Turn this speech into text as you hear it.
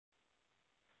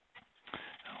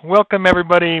Welcome,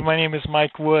 everybody. My name is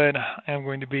Mike Wood. I'm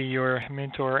going to be your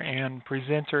mentor and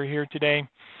presenter here today.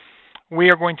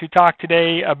 We are going to talk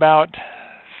today about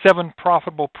 7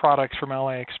 profitable products from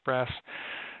AliExpress.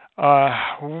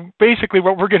 Basically,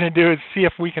 what we're going to do is see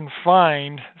if we can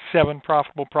find 7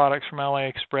 profitable products from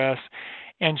AliExpress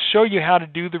and show you how to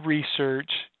do the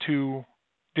research to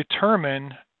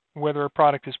determine whether a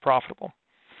product is profitable.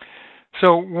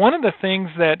 So one of the things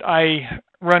that I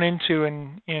run into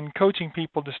in coaching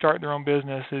people to start their own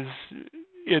business is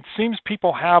it seems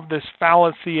people have this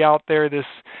fallacy out there,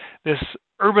 this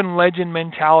urban legend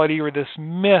mentality or this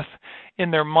myth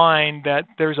in their mind that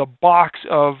there's a box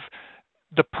of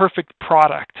the perfect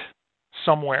product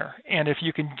somewhere. And if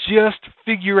you can just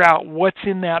figure out what's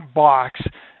in that box,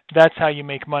 that's how you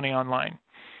make money online.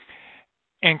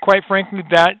 And quite frankly,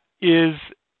 that is,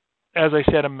 as I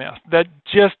said, a myth. That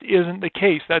just isn't the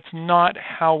case. That's not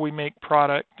how we make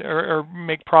product or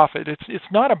make profit. It's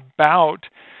not about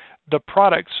the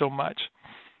product so much.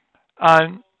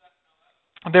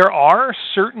 There are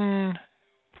certain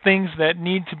things that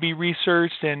need to be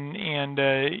researched and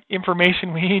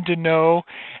information we need to know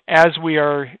as we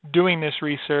are doing this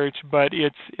research, but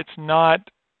it's not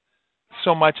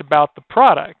so much about the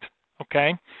product.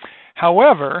 Okay.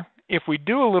 However, if we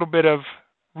do a little bit of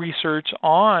research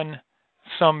on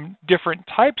some different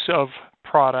types of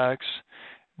products,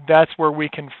 that's where we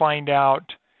can find out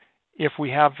if we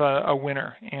have a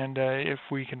winner and if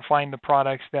we can find the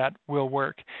products that will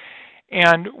work.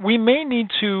 And we may need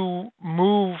to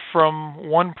move from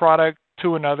one product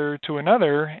to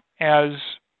another as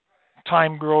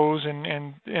time grows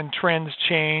and trends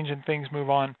change and things move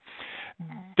on.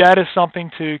 That is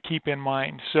something to keep in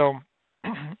mind. So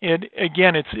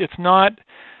it's not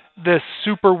the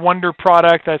super wonder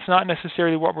product. That's not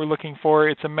necessarily what we're looking for.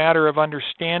 It's a matter of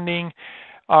understanding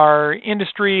our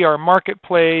industry, our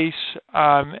marketplace,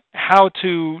 how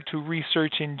to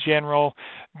research in general.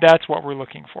 That's what we're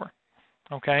looking for.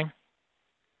 Okay?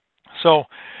 So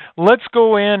let's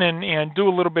go in and do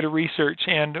a little bit of research.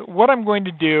 And what I'm going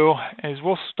to do is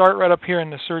we'll start right up here in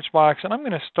the search box, and I'm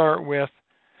going to start with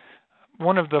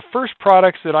one of the first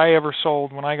products that I ever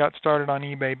sold when I got started on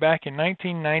eBay back in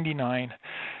 1999.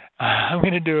 I'm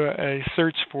going to do a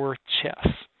search for chess.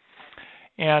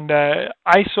 And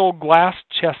I sold glass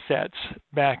chess sets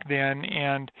back then,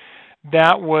 and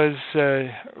that was,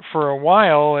 for a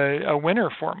while, a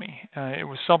winner for me. It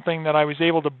was something that I was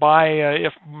able to buy,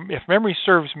 if memory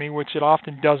serves me, which it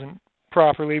often doesn't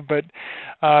properly, but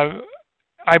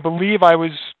I believe I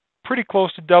was pretty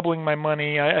close to doubling my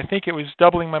money. I think it was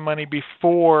doubling my money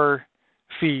before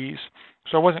fees.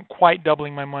 So I wasn't quite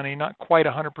doubling my money, not quite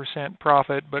 100%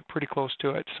 profit, but pretty close to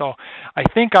it. So I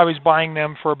think I was buying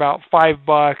them for about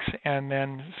 $5 and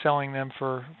then selling them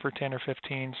for 10 or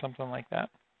 15, something like that.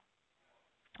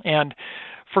 And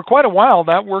for quite a while,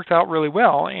 that worked out really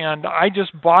well. And I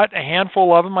just bought a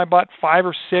handful of them. I bought 5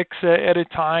 or 6 at a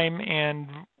time and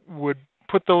would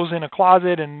put those in a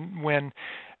closet. And when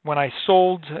I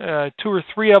sold 2 or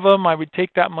 3 of them, I would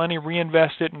take that money,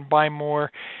 reinvest it, and buy more.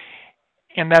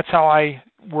 And that's how I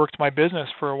worked my business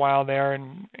for a while there,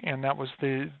 and that was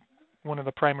one of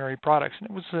the primary products. And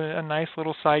it was a nice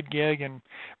little side gig and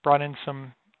brought in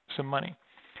some money.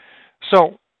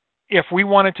 So if we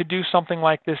wanted to do something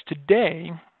like this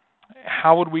today,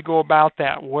 how would we go about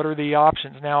that? What are the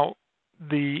options? Now,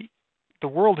 the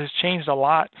world has changed a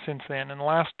lot since then. In the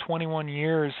last 21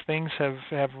 years, things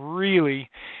have really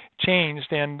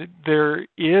changed, and there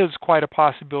is quite a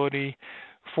possibility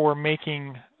for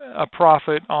making a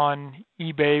profit on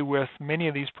eBay with many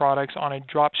of these products on a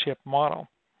drop ship model.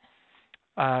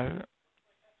 That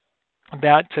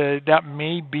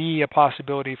may be a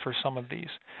possibility for some of these.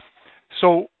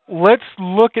 So let's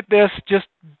look at this, just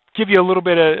give you a little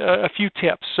bit of a few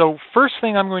tips. So first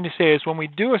thing I'm going to say is when we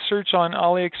do a search on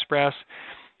AliExpress,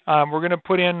 we're going to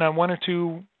put in 1 or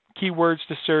 2 keywords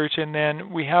to search, and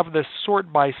then we have the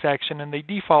sort by section, and they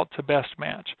default to best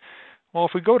match. Well,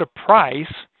 if we go to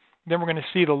price, then we're going to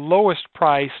see the lowest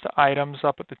priced items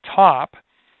up at the top,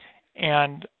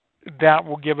 and that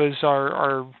will give us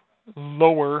our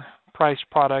lower priced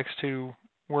products to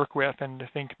work with and to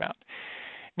think about.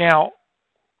 Now,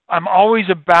 I'm always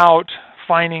about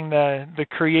finding the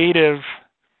creative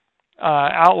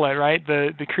outlet, right?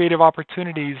 The creative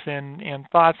opportunities and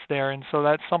thoughts there, and so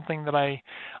that's something that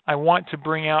I want to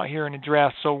bring out here and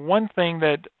address. So one thing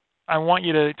that I want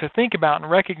you to think about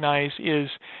and recognize is,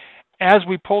 as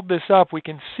we pulled this up, we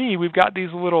can see we've got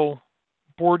these little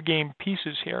board game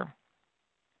pieces here.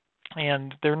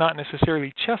 And they're not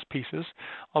necessarily chess pieces,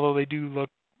 although they do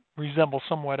resemble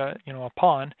somewhat a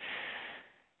pawn.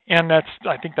 And I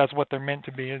think that's what they're meant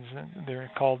to be. Is they're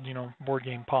called, board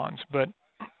game pawns. But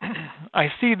I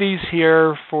see these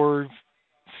here for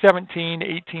 17 to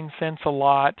 18 cents a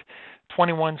lot,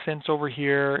 21 cents over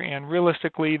here, and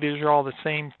realistically, these are all the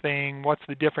same thing. What's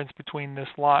the difference between this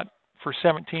lot for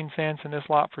 17 cents and this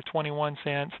lot for 21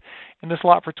 cents and this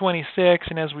lot for 26?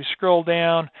 And as we scroll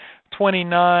down,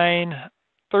 29,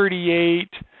 38,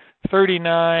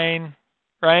 39,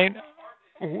 right?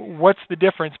 What's the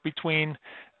difference between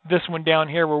this one down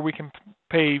here where we can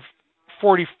pay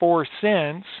 44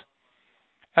 cents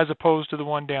as opposed to the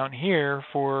one down here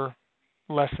for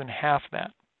less than half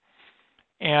that?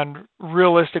 And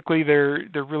realistically, there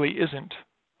really isn't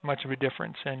much of a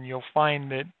difference, and you'll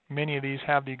find that many of these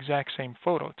have the exact same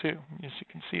photo too. As you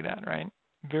can see that, right?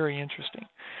 Very interesting.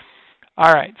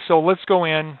 All right, so let's go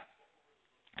in,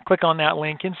 click on that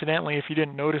link. Incidentally, if you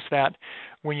didn't notice that,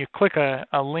 when you click a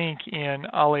link in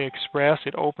AliExpress,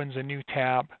 it opens a new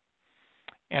tab.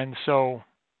 And so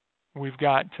we've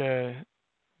got the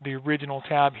original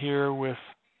tab here with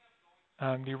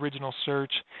the original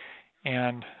search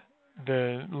and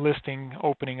the listing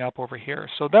opening up over here.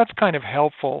 So that's kind of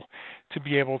helpful to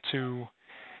be able to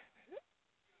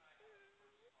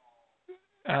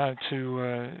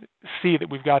see that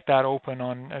we've got that open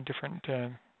on a different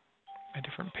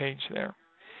page there.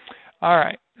 All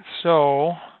right,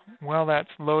 so while that's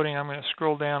loading, I'm going to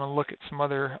scroll down and look at some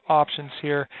other options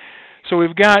here. So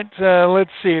we've got,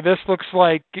 let's see, this looks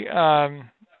like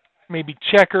maybe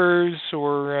checkers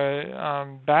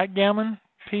or backgammon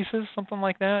pieces, something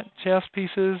like that. Chess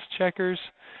pieces, checkers.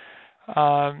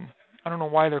 I don't know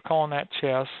why they're calling that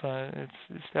chess.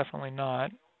 It's definitely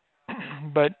not.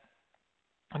 But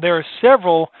there are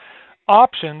several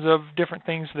options of different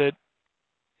things that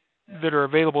are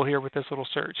available here with this little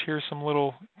search. Here's some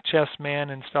little chess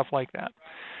men and stuff like that.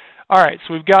 All right,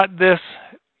 so we've got this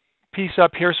piece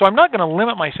up here. So I'm not going to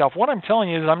limit myself. What I'm telling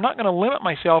you is I'm not going to limit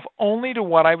myself only to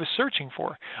what I was searching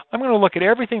for. I'm going to look at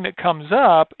everything that comes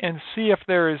up and see if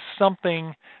there is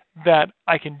something that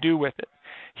I can do with it.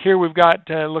 Here we've got,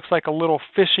 looks like a little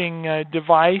fishing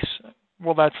device.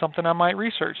 Well, that's something I might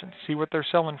research and see what they're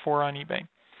selling for on eBay.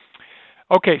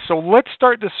 Okay, so let's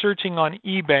start the searching on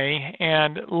eBay,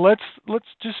 and let's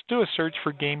just do a search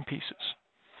for game pieces.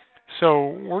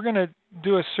 So we're going to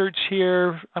do a search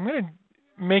here. I'm going to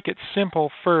make it simple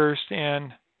first,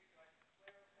 and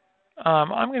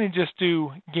I'm going to just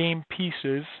do game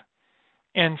pieces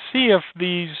and see if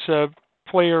these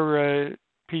player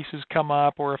pieces come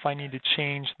up or if I need to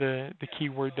change the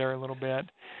keyword there a little bit.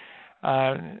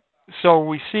 So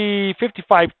we see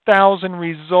 55,000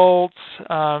 results.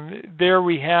 There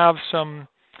we have some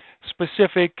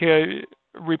specific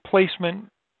replacement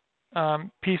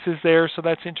pieces there, so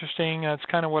that's interesting. That's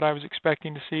kind of what I was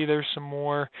expecting to see. There's some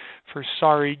more for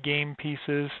sorry game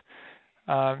pieces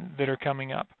that are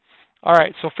coming up. All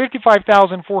right, so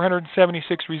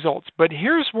 55,476 results. But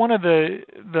here's one of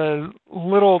the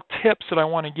little tips that I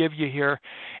want to give you here.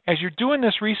 As you're doing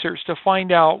this research to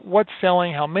find out what's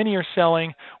selling, how many are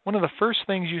selling, one of the first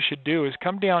things you should do is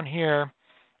come down here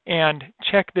and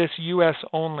check this US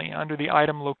only under the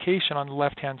item location on the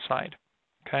left-hand side.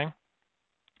 Okay?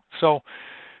 So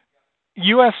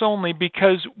US only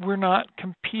because we're not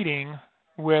competing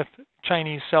with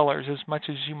Chinese sellers as much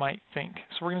as you might think.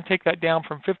 So we're going to take that down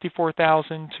from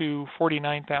 54,000 to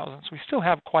 49,000. So we still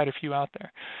have quite a few out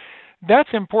there. That's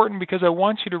important because I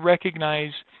want you to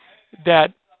recognize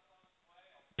that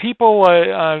people,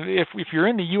 if you're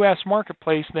in the U.S.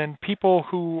 marketplace, then people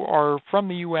who are from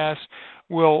the U.S.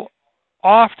 will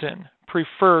often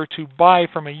prefer to buy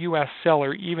from a U.S.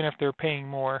 seller even if they're paying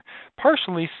more,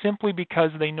 partially simply because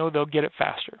they know they'll get it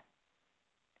faster.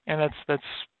 And that's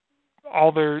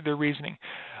all their reasoning.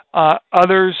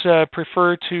 Others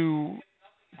prefer to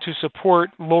support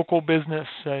local business,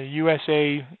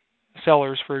 USA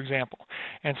sellers, for example,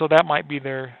 and so that might be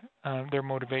their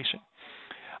motivation.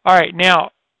 All right,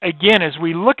 now again, as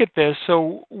we look at this,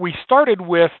 so we started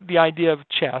with the idea of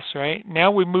chess, right?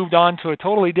 Now we moved on to a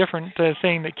totally different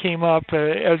thing that came up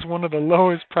as one of the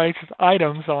lowest priced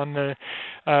items on the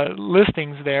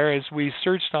listings there as we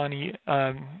searched on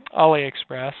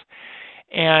AliExpress.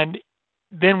 And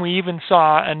then we even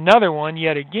saw another one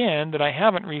yet again that I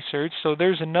haven't researched. So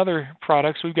there's another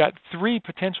product. So we've got 3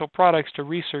 potential products to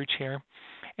research here.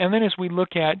 And then as we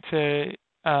look at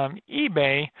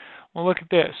eBay, well, look at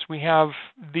this. We have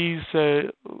these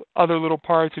other little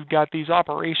parts. We've got these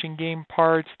operation game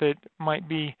parts that might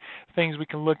be things we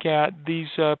can look at. These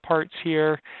parts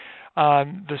here.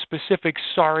 The specific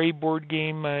sorry board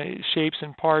game shapes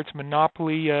and parts,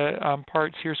 Monopoly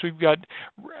parts here. So we've got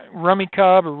Rummy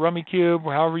Cub or Rummy Cube,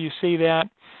 or however you say that.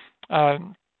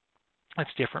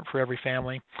 That's different for every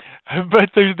family. But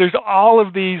there's all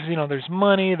of these, there's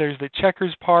money, there's the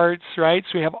checkers parts, right?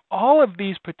 So we have all of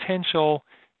these potential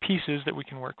pieces that we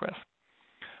can work with.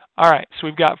 All right, so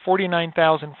we've got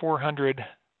 49,400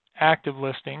 active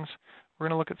listings. We're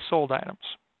going to look at sold items.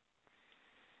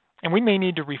 And we may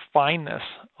need to refine this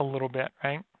a little bit,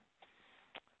 right?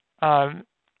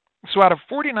 So out of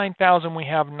 49,000, we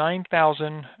have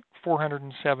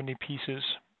 9,470 pieces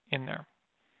in there.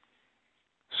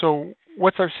 So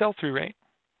what's our sell-through rate?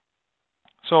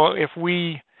 So if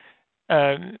we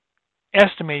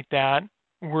estimate that,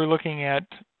 we're looking at,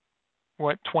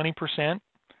 what, 20%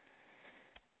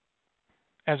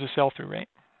 as a sell-through rate.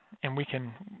 And we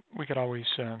could always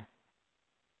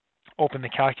open the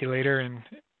calculator and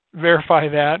verify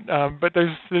that. But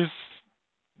there's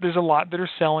a lot that are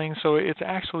selling, so it's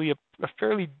actually a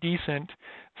fairly decent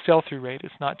sell-through rate.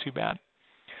 It's not too bad.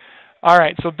 All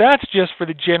right, so that's just for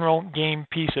the general game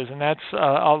pieces, and that's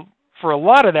for a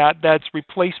lot of that's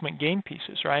replacement game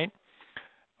pieces, right?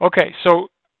 Okay, so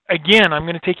again, I'm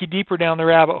going to take you deeper down the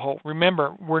rabbit hole.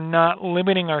 Remember, we're not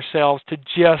limiting ourselves to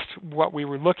just what we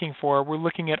were looking for. We're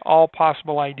looking at all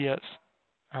possible ideas.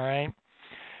 All right.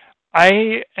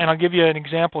 I'll give you an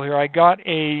example here. I got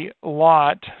a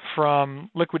lot from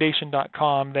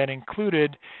liquidation.com that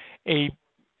included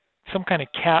some kind of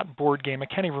cat board game. I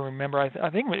can't even remember. I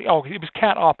think it was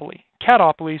Catopoly.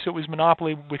 Catopoly, so it was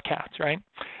Monopoly with cats, right?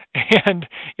 And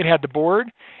it had the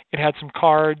board, it had some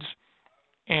cards,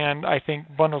 and I think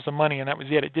bundles of money, and that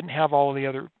was it. It didn't have all of the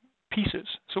other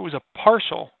pieces. So it was a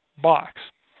partial box.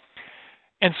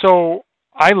 And so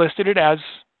I listed it as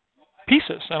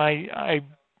pieces, and I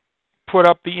put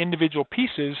up the individual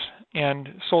pieces and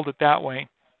sold it that way.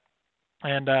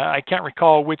 And I can't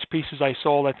recall which pieces I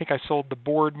sold. I think I sold the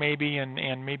board maybe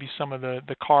and maybe some of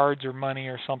the cards or money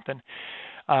or something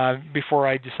before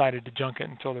I decided to junk it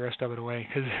and throw the rest of it away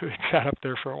because it sat up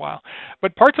there for a while.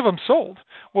 But parts of them sold.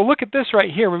 Well, look at this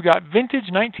right here. We've got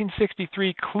vintage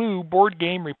 1963 Clue board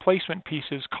game replacement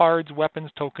pieces, cards,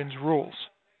 weapons, tokens, rules.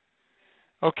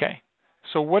 Okay,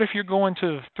 so what if you're going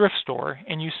to the thrift store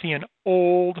and you see an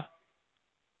old,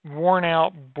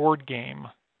 worn-out board game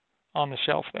on the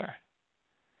shelf there?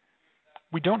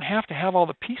 We don't have to have all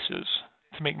the pieces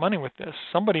to make money with this.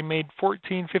 Somebody made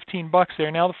 $14, $15 there.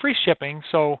 Now the free shipping,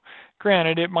 so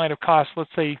granted it might have cost,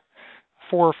 let's say,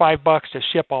 $4 or $5 to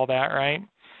ship all that, right?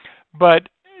 But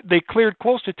they cleared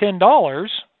close to $10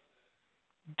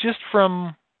 just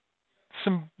from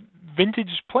some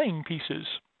vintage playing pieces,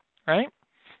 right?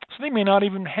 So they may not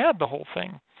even have the whole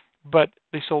thing, but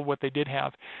they sold what they did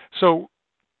have. So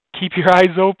keep your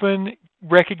eyes open,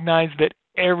 recognize that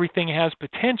everything has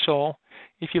potential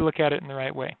if you look at it in the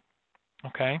right way.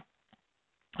 Okay.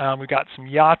 We've got some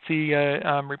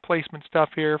Yahtzee replacement stuff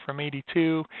here from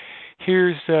 82.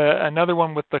 Here's another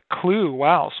one with the Clue.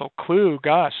 Wow. So Clue,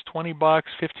 gosh, $20,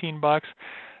 $15.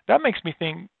 That makes me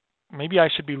think maybe I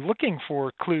should be looking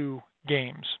for Clue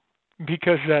games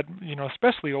because that,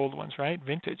 especially old ones, right?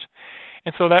 Vintage.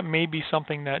 And so that may be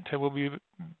something that will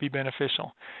be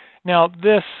beneficial. Now,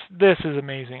 this is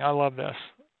amazing. I love this.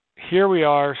 Here we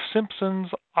are, Simpsons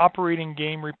operating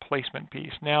game replacement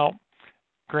piece. Now,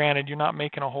 granted, you're not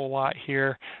making a whole lot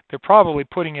here. They're probably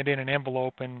putting it in an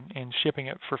envelope and shipping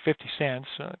it for 50 cents,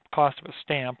 cost of a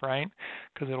stamp, right?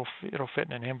 Because it'll fit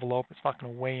in an envelope. It's not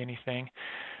going to weigh anything.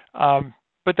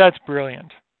 But that's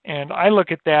brilliant. And I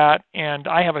look at that, and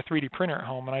I have a 3D printer at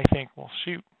home, and I think, well,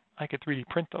 shoot, I could 3D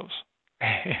print those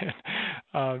and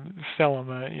sell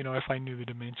them, if I knew the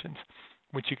dimensions,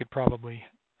 which you could probably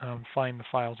find the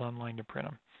files online to print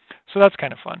them. So that's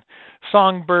kind of fun.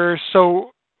 Songbird.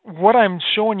 So what I'm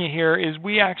showing you here is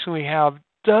we actually have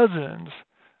dozens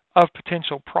of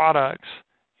potential products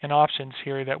and options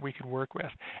here that we could work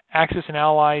with. Axis and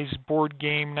Allies board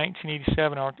game,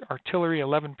 1987 artillery,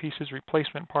 11 pieces,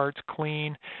 replacement parts,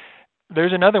 clean.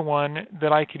 There's another one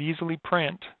that I could easily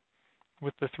print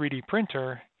with the 3D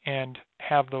printer and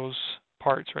have those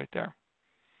parts right there.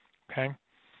 Okay.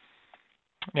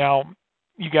 Now,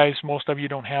 you guys, most of you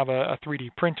don't have a 3D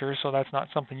printer, so that's not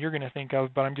something you're going to think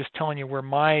of, but I'm just telling you where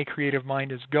my creative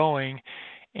mind is going.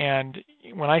 And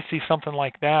when I see something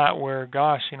like that where,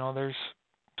 gosh, there's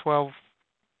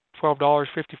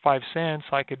 $12.55,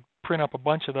 I could print up a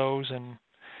bunch of those and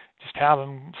just have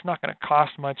them. It's not going to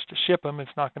cost much to ship them. It's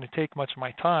not going to take much of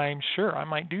my time. Sure, I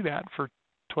might do that for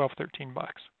 $12, $13.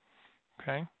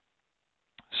 Okay.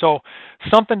 So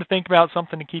something to think about,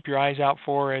 something to keep your eyes out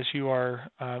for as you are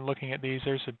looking at these.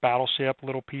 There's a battleship,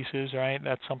 little pieces, right?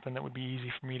 That's something that would be easy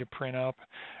for me to print up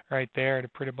right there, to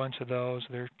print a bunch of those.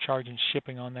 They're charging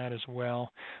shipping on that as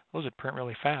well. Those would print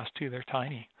really fast, too. They're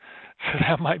tiny. So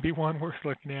that might be one worth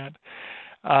looking at.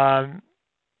 Um,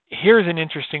 Here's an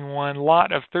interesting one.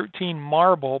 Lot of 13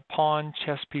 marble pawn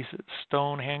chess pieces.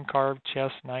 Stone, hand-carved,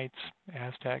 chess, knights,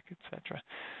 Aztec, etc.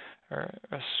 Or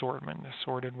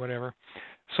assorted, whatever.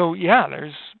 So yeah,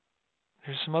 there's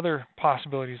some other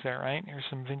possibilities there, right? There's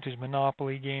some vintage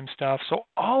Monopoly game stuff. So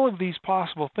all of these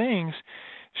possible things,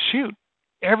 shoot,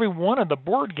 every one of the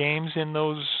board games in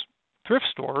those thrift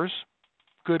stores,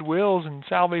 Goodwills and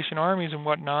Salvation Armies and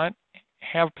whatnot,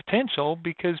 have potential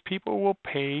because people will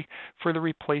pay for the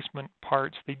replacement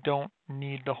parts. They don't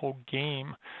need the whole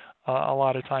game. A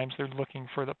lot of times they're looking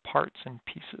for the parts and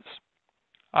pieces.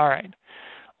 All right,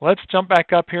 let's jump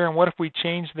back up here. And what if we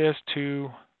change this to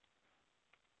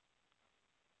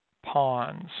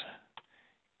pawns,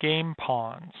 game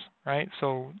pawns, right?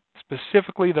 So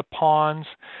specifically the pawns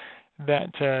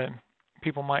that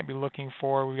people might be looking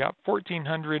for. We've got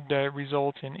 1,400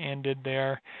 results and ended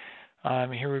there.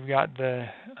 Here we've got the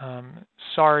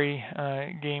sorry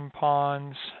game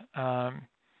pawns.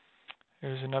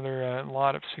 There's another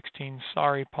lot of 16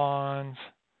 sorry pawns.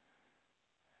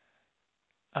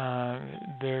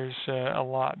 There's a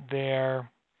lot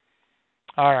there.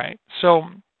 All right. So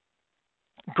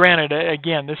granted,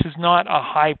 again, this is not a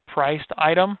high-priced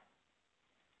item,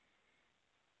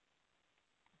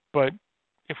 but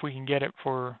if we can get it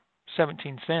for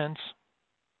 17 cents,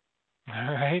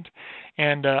 all right,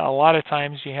 and a lot of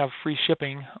times you have free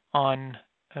shipping on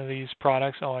these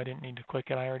products. Oh, I didn't need to click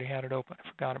it. I already had it open. I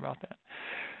forgot about that.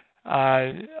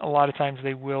 A lot of times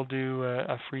they will do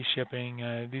a free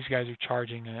shipping. These guys are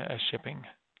charging a shipping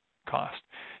cost.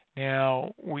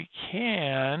 Now, we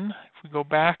can, if we go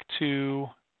back to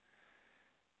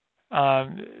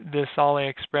this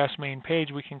AliExpress main page,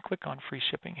 we can click on free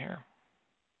shipping here.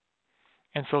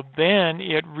 And so then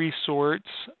it resorts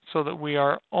so that we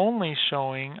are only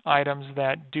showing items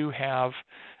that do have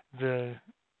the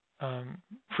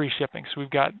free shipping. So we've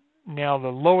got now the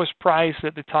lowest price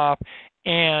at the top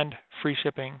and free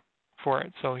shipping for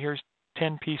it. So here's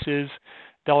 10 pieces,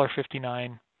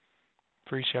 $1.59,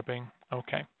 free shipping.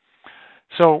 Okay.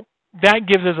 So that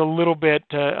gives us a little bit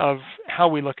of how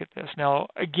we look at this. Now,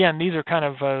 again, these are kind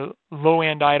of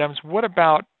low-end items. What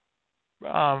about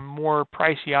more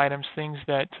pricey items, things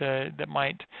that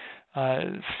might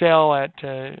sell at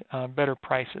better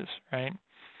prices, right?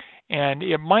 And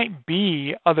it might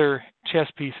be other chess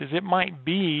pieces. It might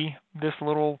be this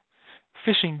little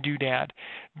fishing doodad.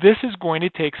 This is going to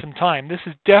take some time. This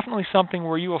is definitely something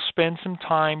where you will spend some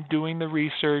time doing the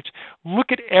research.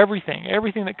 Look at everything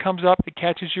that comes up that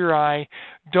catches your eye.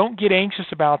 Don't get anxious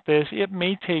about this. It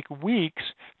may take weeks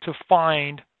to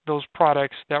find those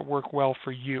products that work well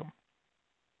for you.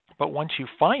 But once you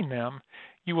find them,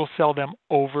 you will sell them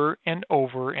over and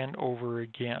over and over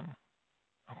again.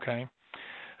 Okay?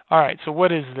 All right, so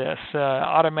what is this?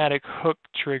 Automatic hook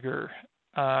trigger.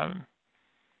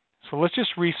 So let's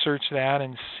just research that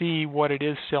and see what it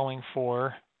is selling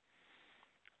for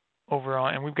overall.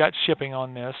 And we've got shipping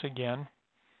on this again.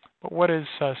 But what is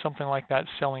something like that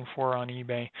selling for on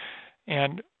eBay?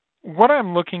 And what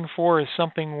I'm looking for is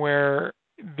something where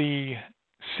the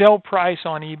sell price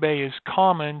on eBay is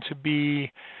common to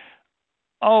be,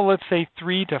 let's say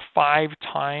 3 to 5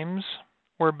 times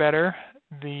or better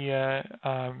the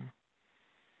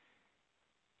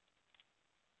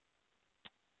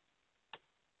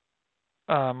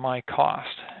my cost.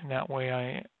 And that way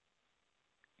I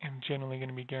am generally going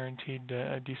to be guaranteed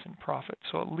a decent profit.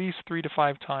 So at least 3 to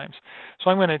 5 times. So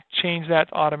I'm going to change that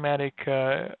to automatic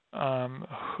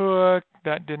hook.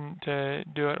 That didn't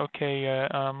do it. Okay,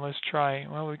 let's try.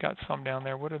 Well, we got some down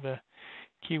there. What are the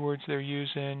keywords they're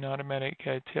using? Automatic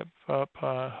tip up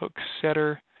hook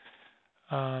setter,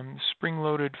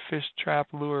 spring-loaded fish trap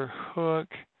lure hook,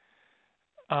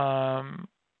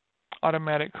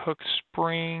 automatic hook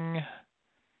spring.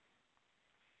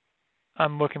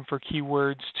 I'm looking for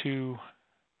keywords to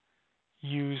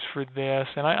use for this,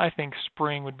 and I think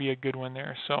spring would be a good one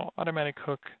there. So automatic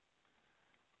hook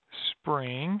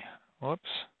spring. Whoops.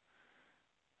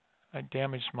 I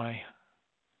damaged my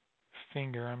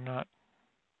finger. I'm not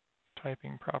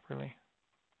typing properly.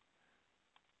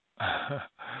 All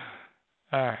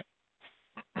right.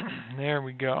 There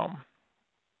we go.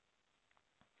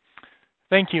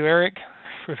 Thank you, Eric,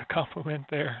 for the compliment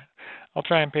there. I'll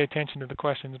try and pay attention to the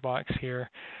questions box here.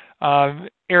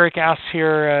 Eric asks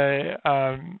here,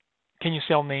 can you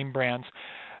sell name brands?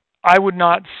 I would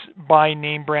not buy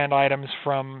name brand items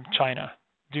from China.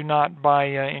 Do not buy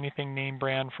anything name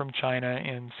brand from China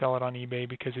and sell it on eBay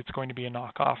because it's going to be a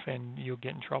knockoff and you'll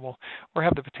get in trouble or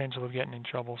have the potential of getting in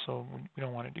trouble, so we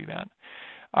don't want to do that.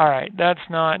 All right, that's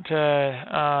not...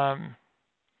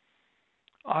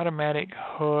 Automatic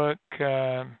hook.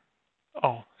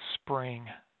 Oh, spring,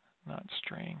 not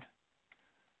string.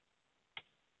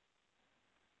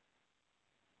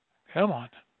 Come on.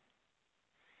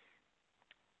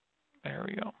 There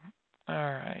we go. All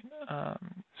right.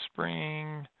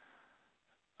 Spring.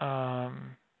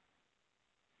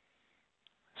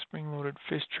 Spring-loaded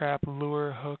fish trap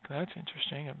lure hook. That's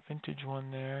interesting. A vintage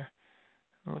one there.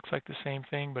 It looks like the same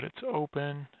thing, but it's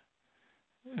open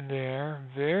there.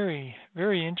 Very,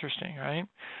 very interesting, right?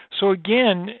 So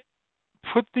again,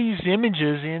 put these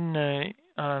images in,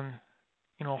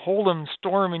 hold them,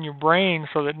 store them in your brain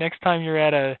so that next time you're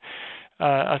at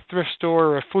a thrift store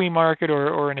or a flea market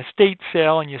or an estate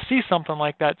sale and you see something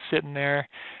like that sitting there,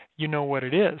 you know what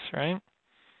it is, right?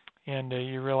 And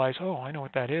you realize, oh, I know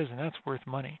what that is, and that's worth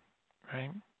money,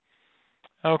 right?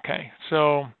 Okay,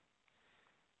 so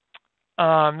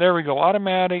there we go.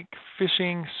 Automatic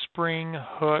fishing spring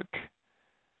hook.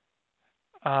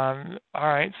 All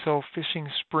right, so fishing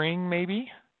spring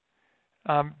maybe.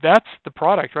 That's the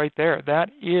product right there. That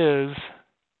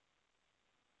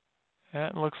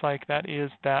looks like that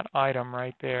is that item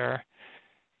right there.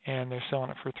 And they're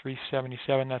selling it for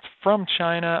 $377. That's from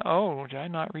China. Oh, did I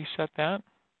not reset that?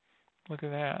 Look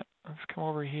at that. Let's come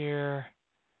over here.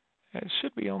 It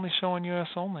should be only showing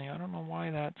US only. I don't know why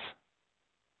that's...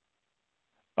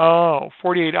 Oh,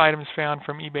 48 items found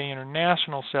from eBay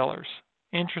international sellers.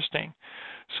 Interesting.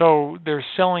 So they're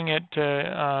selling it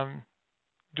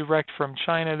direct from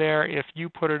China there. If you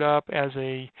put it up as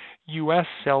a US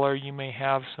seller, you may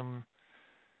have some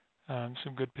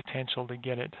good potential to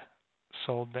get it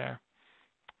sold there.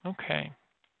 Okay.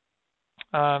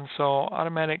 So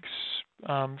automatic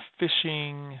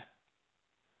fishing,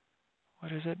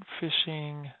 what is it?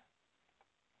 Fishing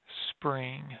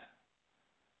spring.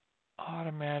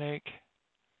 Automatic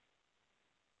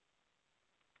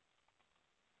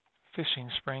fishing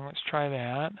spring. Let's try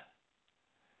that.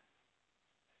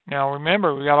 Now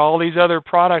remember, we got all these other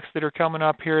products that are coming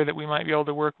up here that we might be able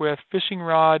to work with. Fishing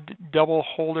rod, double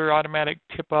holder, automatic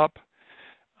tip up,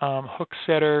 hook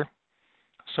setter.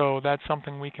 So that's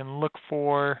something we can look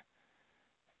for.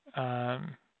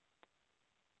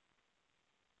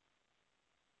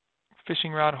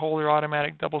 Fishing rod holder,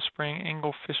 automatic double spring,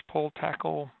 angle fish pole,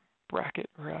 tackle, bracket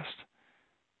rest.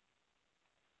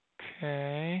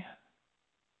 Okay.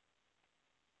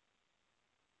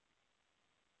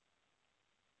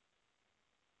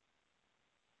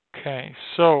 Okay,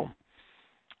 so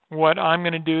what I'm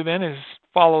going to do then is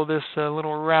follow this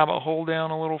little rabbit hole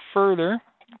down a little further.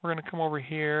 We're going to come over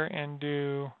here and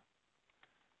do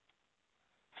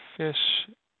fish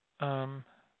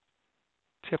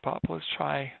tip up. Let's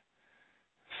try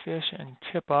fish and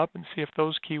tip up and see if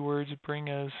those keywords bring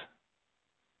us.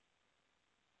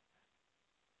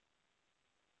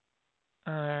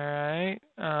 All right.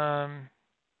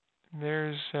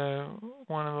 There's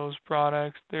one of those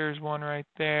products. There's one right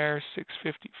there,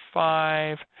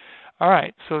 $6.55. All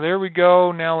right, so there we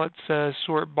go. Now let's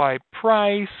sort by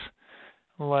price.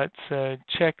 Let's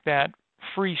check that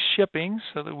free shipping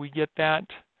so that we get that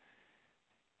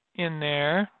in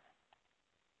there.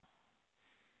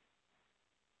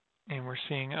 And we're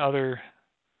seeing other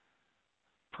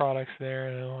products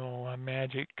there, the little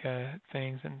magic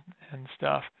things and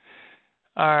stuff.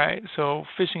 All right, so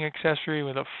fishing accessory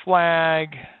with a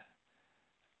flag,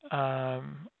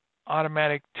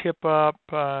 automatic tip up.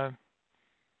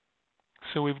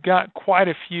 So we've got quite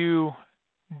a few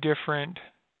different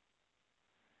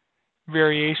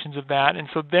variations of that. And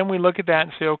so then we look at that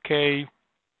and say, okay,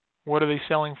 what are they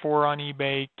selling for on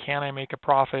eBay? Can I make a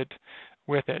profit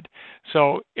with it?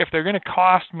 So if they're going to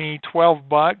cost me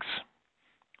 $12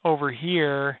 over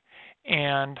here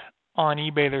and on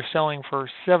eBay they're selling for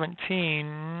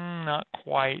 $17, not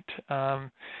quite.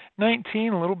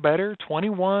 19, a little better.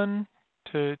 $21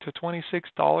 to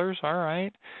 $26. All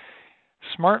right.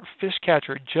 Smart fish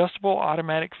catcher, adjustable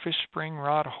automatic fish spring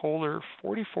rod holder,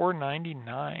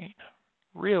 $44.99.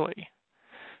 Really?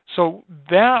 So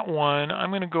that one,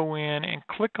 I'm going to go in and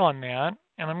click on that,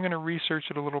 and I'm going to research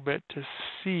it a little bit to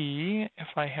see if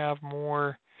I have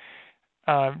more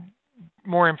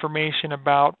information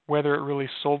about whether it really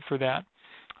sold for that.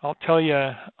 I'll tell you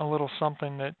a little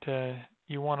something that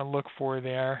you want to look for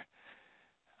there.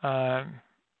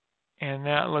 And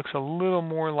that looks a little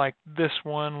more like this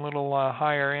one, a little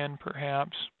higher end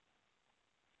perhaps.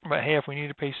 But hey, if we need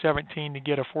to pay $17 to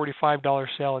get a $45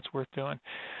 sale, it's worth doing.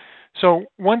 So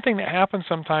one thing that happens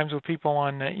sometimes with people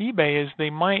on eBay is they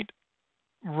might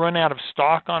run out of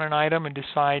stock on an item and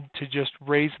decide to just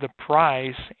raise the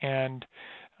price and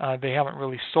they haven't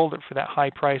really sold it for that high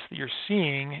price that you're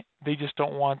seeing. They just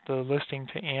don't want the listing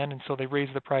to end, and so they raise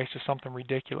the price to something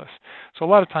ridiculous. So a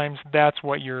lot of times that's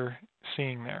what you're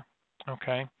seeing there.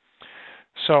 Okay,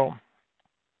 so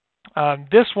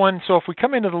this one, so if we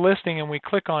come into the listing and we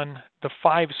click on the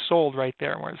 5 sold right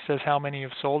there where it says how many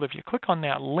have sold, if you click on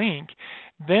that link,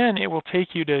 then it will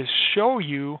take you to show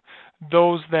you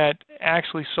those that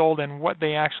actually sold and what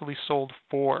they actually sold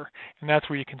for. And that's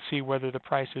where you can see whether the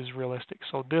price is realistic.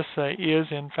 So this is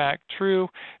in fact true.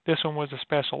 This one was a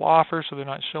special offer, so they're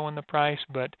not showing the price,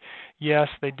 but yes,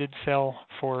 they did sell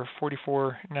for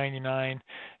 $44.99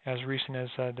 as recent as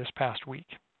this past week.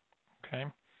 Okay,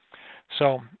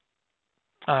 so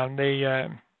and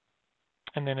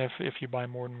then if you buy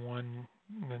more than one,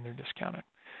 then they're discounted.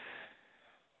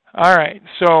 All right,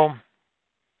 so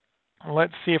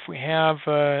let's see if we have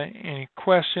any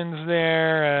questions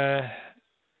there.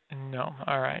 No.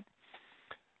 All right.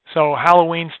 So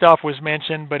Halloween stuff was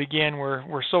mentioned, but again,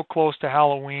 we're so close to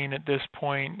Halloween at this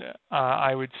point.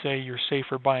 I would say you're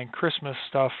safer buying Christmas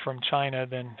stuff from China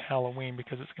than Halloween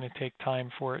because it's going to take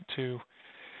time for it to.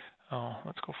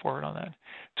 Let's go forward on that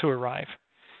to arrive.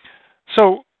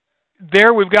 So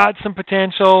there we've got some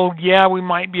potential. Yeah, we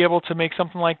might be able to make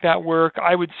something like that work.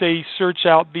 I would say search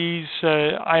out these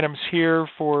items here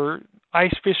for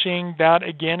ice fishing. That,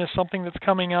 again, is something that's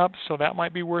coming up, so that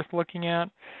might be worth looking at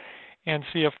and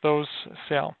see if those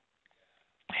sell.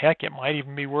 Heck, it might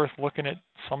even be worth looking at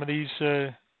some of these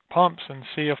pumps and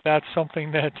see if that's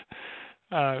something that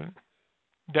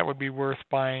that would be worth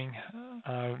buying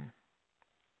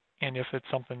and if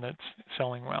it's something that's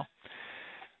selling well.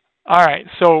 All right,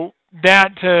 so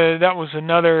that was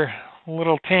another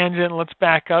little tangent. Let's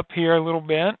back up here a little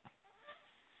bit.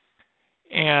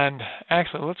 And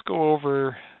actually, let's go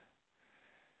over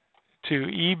to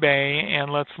eBay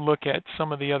and let's look at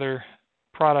some of the other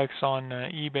products on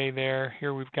eBay there.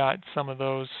 Here we've got some of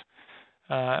those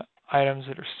items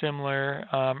that are similar.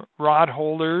 Rod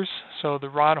holders, so the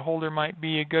rod holder might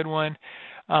be a good one.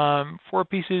 4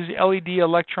 pieces LED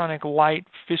electronic light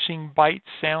fishing bite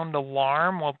sound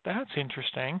alarm. Well, that's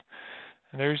interesting.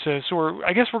 There's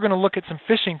I guess we're going to look at some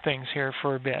fishing things here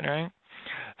for a bit, right?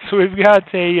 So we've got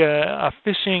a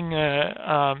fishing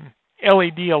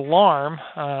LED alarm,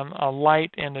 a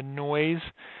light and a noise.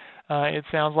 It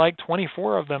sounds like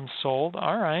 24 of them sold.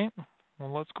 All right.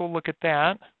 Well, let's go look at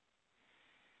that.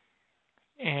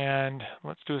 And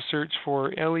let's do a search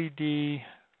for LED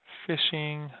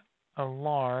fishing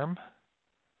alarm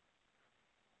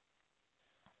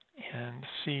and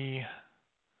see.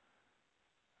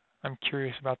 I'm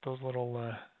curious about those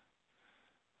little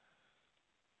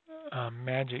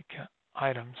magic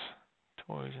items,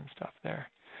 toys and stuff there.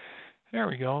 There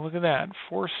we go. Look at that.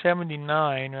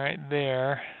 $4.79 right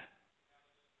there.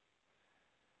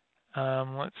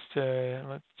 Let's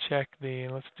check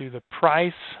let's do the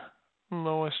price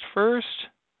lowest first.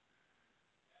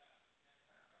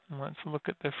 Let's look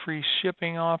at the free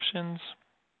shipping options.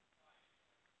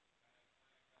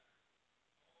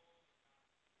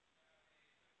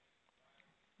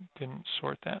 Didn't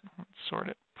sort that. Let's sort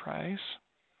it. Price.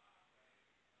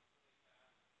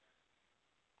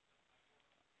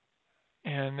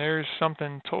 And there's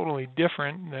something totally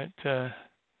different that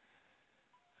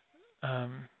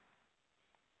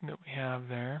that we have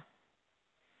there.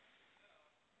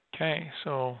 Okay,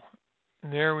 so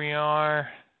there we are.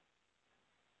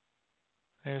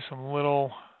 There's some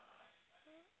little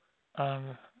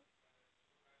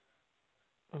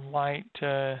light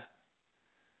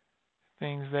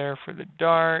things there for the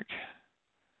dark.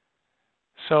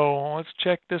 So let's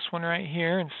check this one right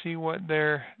here and see what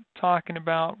they're talking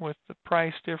about with the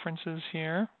price differences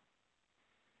here.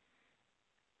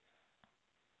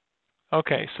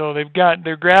 Okay, so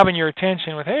they're grabbing your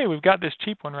attention with, hey, we've got this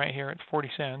cheap one right here at 40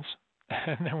 cents.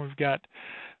 And then we've got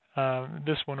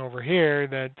this one over here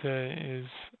that is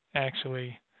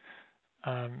actually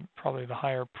probably the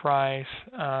higher price.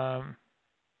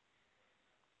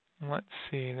 Let's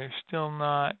see, they're still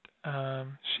not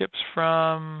ships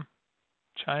from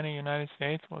China, United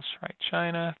States. Let's try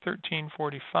China.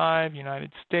 $13.45,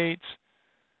 United States.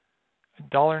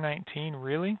 $1.19,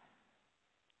 really?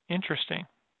 Interesting.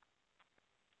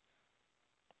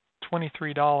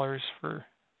 $23 for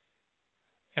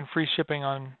and free shipping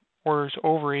on orders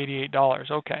over $88.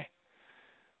 Okay,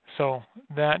 so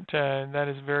that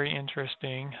is very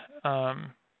interesting.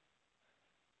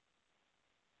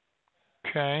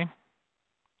 Okay,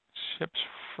 ships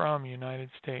from United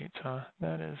States, huh?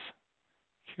 That is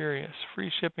curious.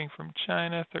 Free shipping from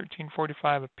China,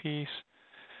 $13.45 a piece.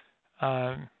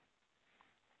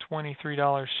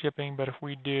 $23 shipping, but if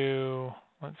we do,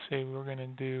 let's say we're going to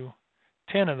do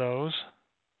 10 of those.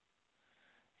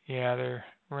 Yeah, they're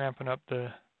ramping up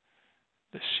the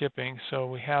shipping, so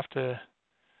we have to,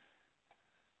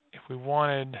 if we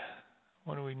wanted,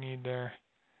 what do we need there?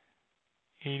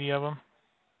 80 of them.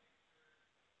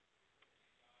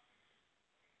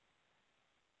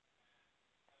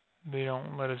 They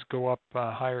don't let us go up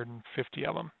higher than 50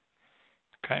 of them.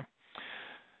 Okay.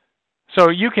 So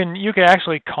you can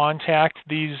actually contact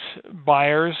these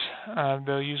buyers.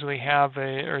 They'll usually have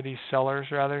or these sellers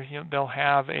rather, they'll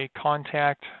have a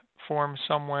contact form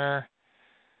somewhere.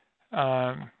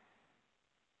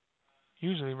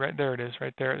 Usually right there it is,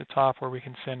 right there at the top where we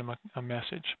can send them a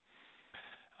message.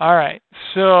 All right,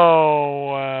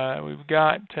 so we've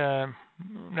got,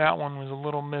 that one was a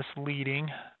little misleading.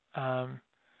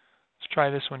 Let's try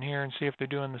this one here and see if they're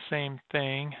doing the same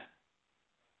thing.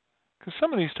 Because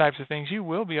some of these types of things, you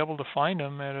will be able to find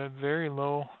them at a very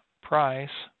low price.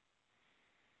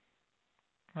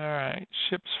 All right,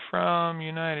 ships from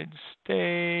United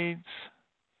States.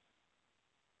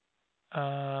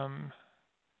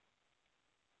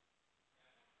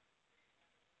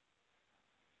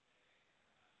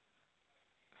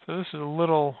 So this is a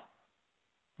little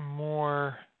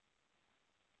more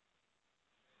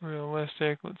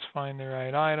realistic. Let's find the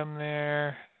right item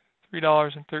there.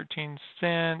 $3.13.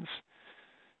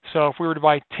 So if we were to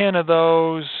buy 10 of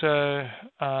those,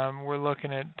 we're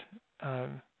looking at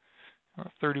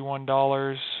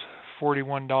 $31,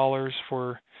 $41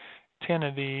 for 10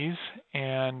 of these,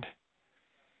 and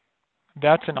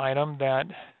that's an item that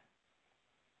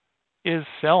is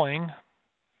selling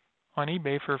on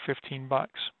eBay for 15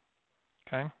 bucks.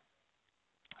 Okay,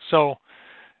 so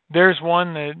there's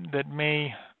one that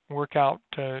may work out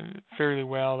fairly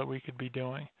well that we could be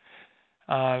doing.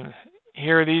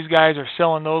 Here these guys are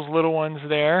selling those little ones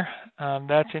there.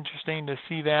 That's interesting to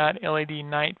see that. LED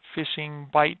night fishing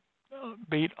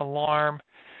bait alarm,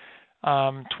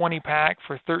 20 pack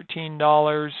for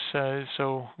 $13.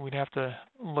 So we'd have to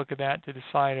look at that to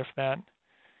decide if that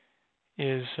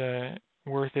is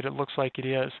worth it. It looks like it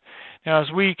is. Now,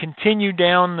 as we continue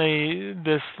down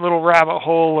this little rabbit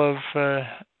hole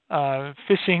of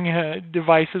fishing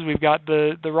devices, we've got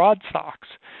the rod stocks.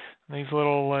 These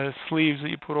little sleeves that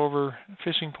you put over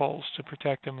fishing poles to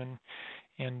protect them and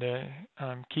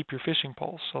keep your fishing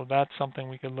poles. So that's something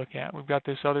we could look at. We've got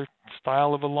this other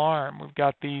style of alarm. We've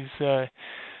got these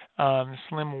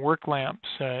slim work lamps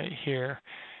here.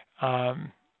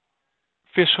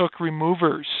 Fish hook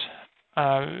removers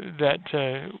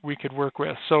that we could work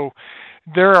with. So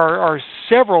there are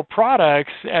several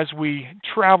products as we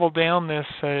travel down this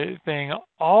thing,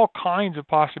 all kinds of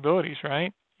possibilities,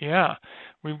 right? Yeah,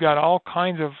 we've got all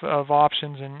kinds of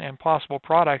options and possible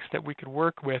products that we could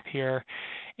work with here.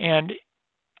 And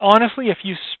honestly, if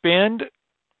you spend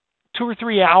 2 or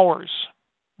 3 hours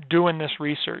doing this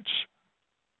research,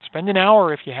 spend an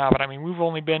hour if you have it. I mean, we've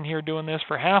only been here doing this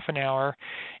for half an hour,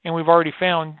 and we've already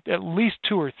found at least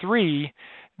 2 or 3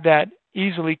 that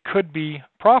easily could be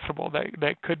profitable,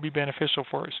 that could be beneficial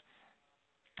for us.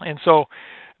 And so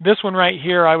this one right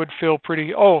here, I would feel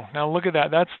pretty, oh, now look at that.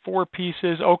 That's 4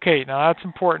 pieces. Okay, now that's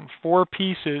important. 4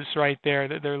 pieces right there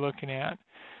that they're looking at.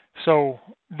 So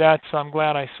that's, I'm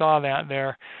glad I saw that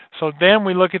there. So then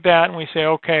we look at that and we say,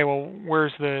 okay, well,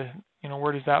 where's the,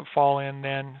 where does that fall in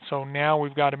then? So now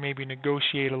we've got to maybe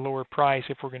negotiate a lower price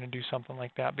if we're going to do something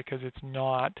like that, because it's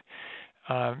not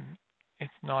as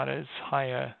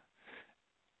high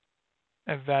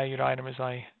a valued item as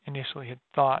I initially had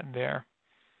thought there.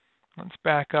 Let's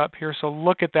back up here. So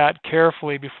look at that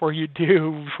carefully before you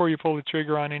pull the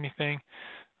trigger on anything.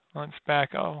 Let's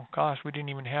back. Oh gosh, we didn't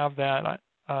even have that.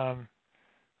 I'm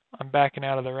backing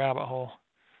out of the rabbit hole.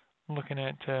 Looking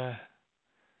at.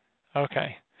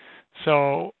 Okay,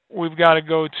 so we've got to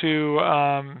go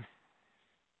to.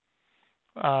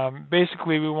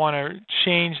 Basically, we want to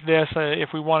change this if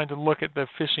we wanted to look at the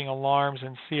fishing alarms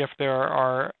and see if there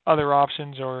are other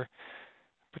options or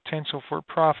potential for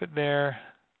profit there.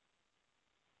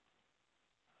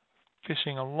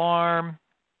 Fishing alarm.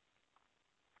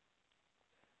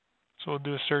 So we'll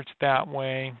do a search that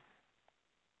way.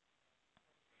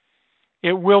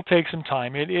 It will take some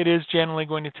time. It is generally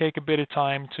going to take a bit of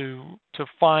time to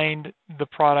find the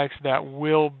products that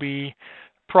will be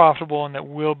profitable and that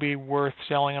will be worth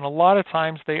selling. And a lot of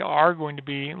times they are going to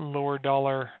be lower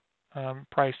dollar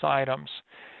priced items.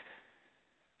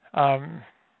 All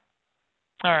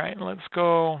right, let's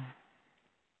go.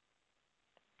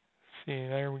 See,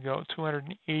 there we go.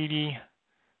 280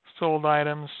 sold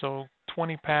items, so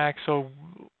 20 packs. So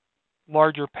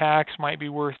larger packs might be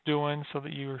worth doing so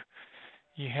that you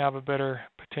have a better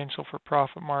potential for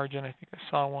profit margin. I think I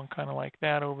saw one kind of like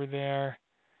that over there.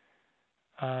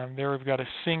 There we've got a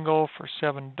single for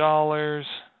 $7.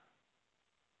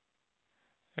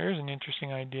 There's an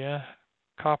interesting idea.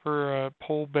 Copper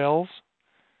pole bells.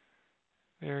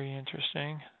 Very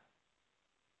interesting.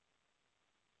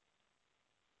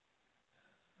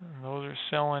 And those are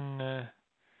selling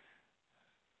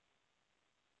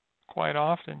quite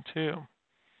often too.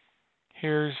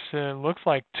 Here's looks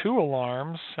like 2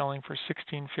 alarms selling for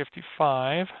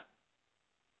 $16.55.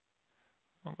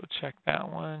 I'll go check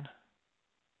that one.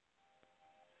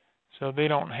 So they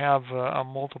don't have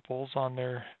multiples on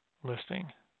their listing.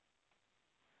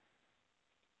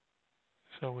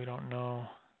 So we don't know.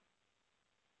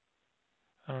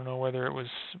 I don't know whether it was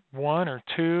 1 or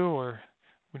 2, or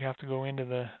we'd have to go into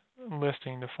the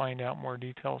listing to find out more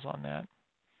details on that.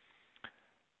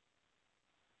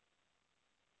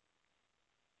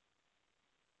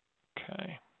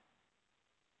 Okay.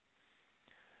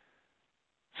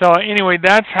 So anyway,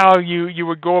 that's how you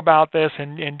would go about this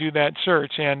and do that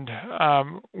search. And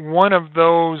one of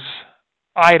those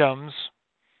items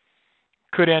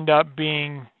could end up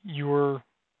being your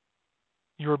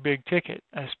big ticket,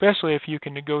 especially if you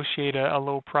can negotiate a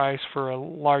low price for a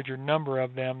larger number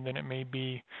of them, then it may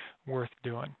be worth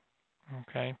doing.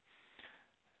 Okay.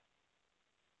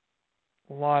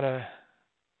 A lot of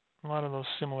those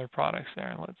similar products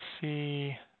there. Let's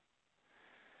see.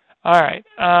 All right.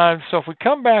 So if we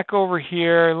come back over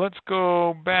here, let's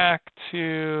go back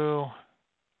to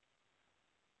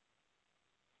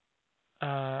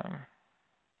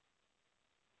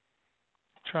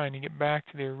trying to get back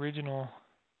to the original.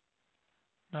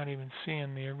 Not even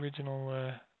seeing the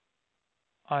original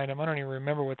item. I don't even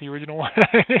remember what the original one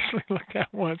I initially looked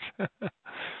at was.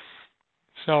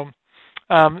 So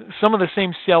some of the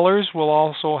same sellers will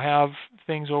also have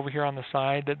things over here on the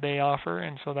side that they offer,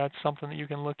 and so that's something that you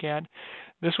can look at.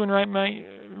 This one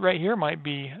right here might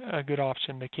be a good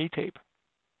option. The K-tape,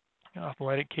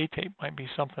 athletic K-tape, might be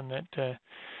something that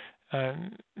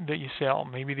that you sell.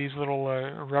 Maybe these little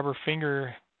rubber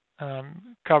finger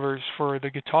covers for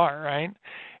the guitar, right?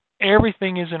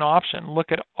 Everything is an option.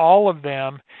 Look at all of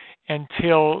them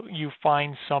until you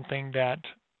find something that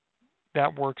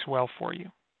works well for you.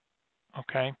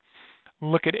 Okay?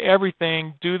 Look at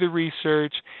everything, do the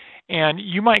research, and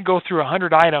you might go through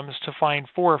 100 items to find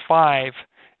 4 or 5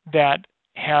 that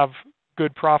have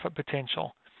good profit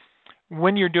potential.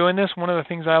 When you're doing this, one of the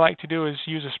things I like to do is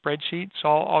use a spreadsheet. So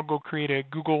I'll go create a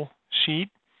Google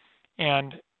sheet,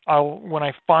 and when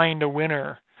I find a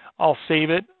winner, I'll save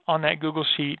it on that Google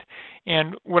sheet.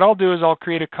 And what I'll do is I'll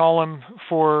create a column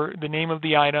for the name of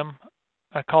the item,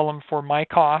 a column for my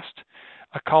cost,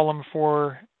 a column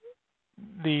for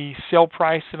the sale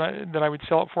price that I would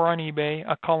sell it for on eBay,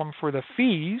 a column for the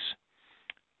fees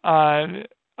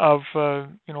of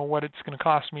what it's going to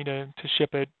cost me to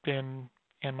ship it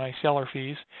and my seller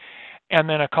fees, and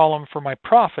then a column for my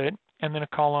profit, and then a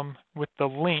column with the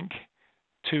link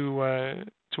to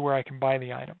where I can buy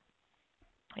the item.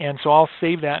 And so I'll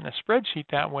save that in a spreadsheet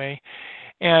that way.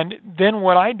 And then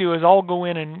what I do is I'll go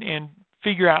in and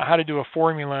figure out how to do a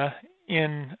formula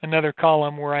in another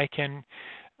column where I can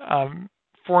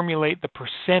formulate the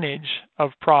percentage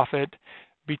of profit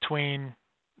between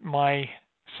my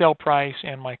sell price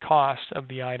and my cost of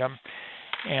the item.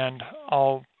 And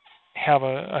I'll have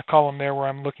a column there where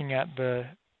I'm looking at the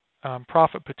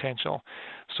profit potential.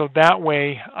 So that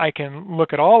way I can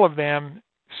look at all of them,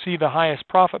 see the highest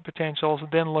profit potentials,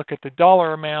 then look at the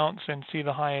dollar amounts and see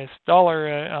the highest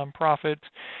dollar profits,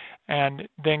 and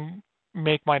then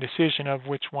make my decision of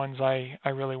which ones I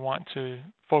really want to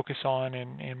focus on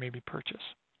and maybe purchase.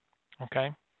 Okay?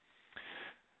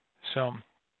 So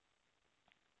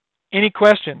any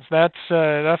questions? That's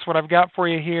what I've got for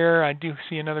you here. I do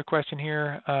see another question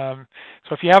here.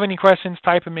 So if you have any questions,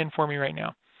 type them in for me right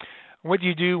now. What do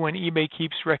you do when eBay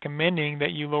keeps recommending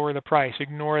that you lower the price?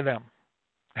 Ignore them.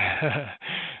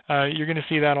 You're going to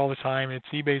see that all the time. It's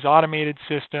eBay's automated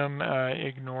system.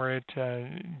 Ignore it.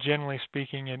 Generally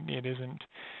speaking, it isn't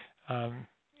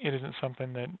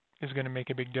something that is going to make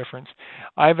a big difference.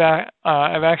 I've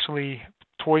actually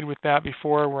toyed with that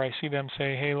before, where I see them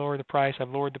say, "Hey, lower the price." I've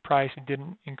lowered the price. It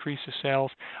didn't increase the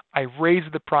sales. I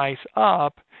raised the price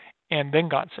up, and then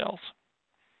got sales.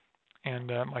 And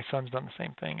my son's done the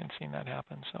same thing and seen that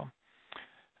happen. So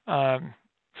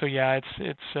yeah,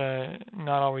 it's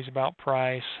not always about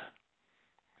price.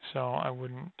 So I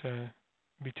wouldn't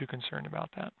be too concerned about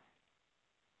that.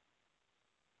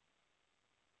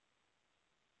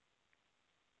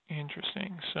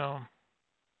 Interesting. So,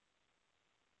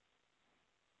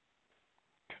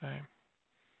 okay.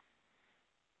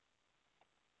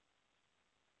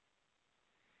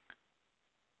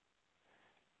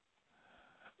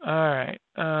 All right.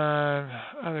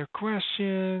 Other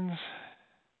questions?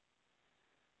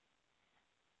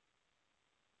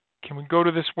 Can we go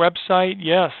to this website?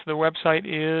 Yes, the website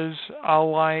is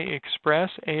AliExpress,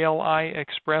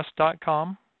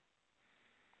 AliExpress.com.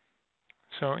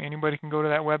 So anybody can go to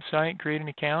that website, create an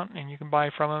account, and you can buy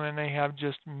from them, and they have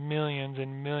just millions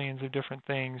and millions of different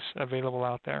things available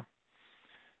out there.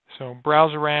 So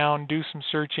browse around, do some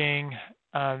searching.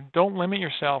 Don't limit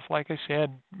yourself. Like I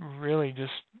said, really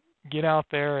just get out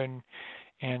there and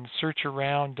search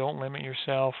around. Don't limit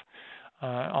yourself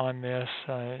on this.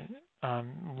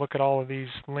 Look at all of these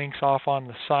links off on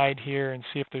the side here and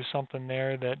see if there's something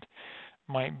there that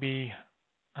might be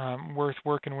worth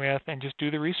working with, and just do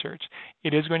the research.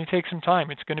 It is going to take some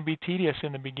time. It's going to be tedious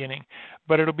in the beginning,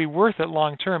 but it'll be worth it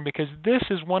long term, because this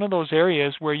is one of those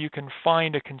areas where you can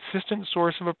find a consistent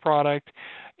source of a product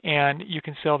and you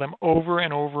can sell them over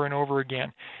and over and over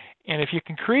again. And if you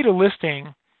can create a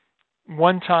listing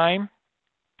one time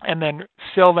and then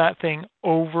sell that thing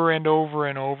over and over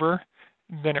and over,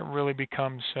 then it really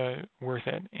becomes worth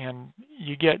it. And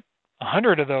you get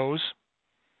 100 of those,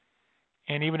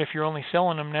 and even if you're only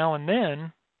selling them now and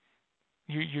then,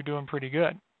 you're doing pretty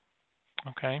good.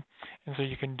 Okay, and so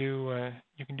you can do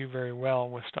very well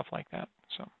with stuff like that.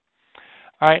 So,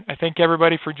 all right, I thank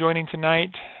everybody for joining tonight.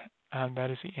 That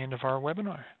is the end of our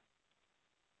webinar.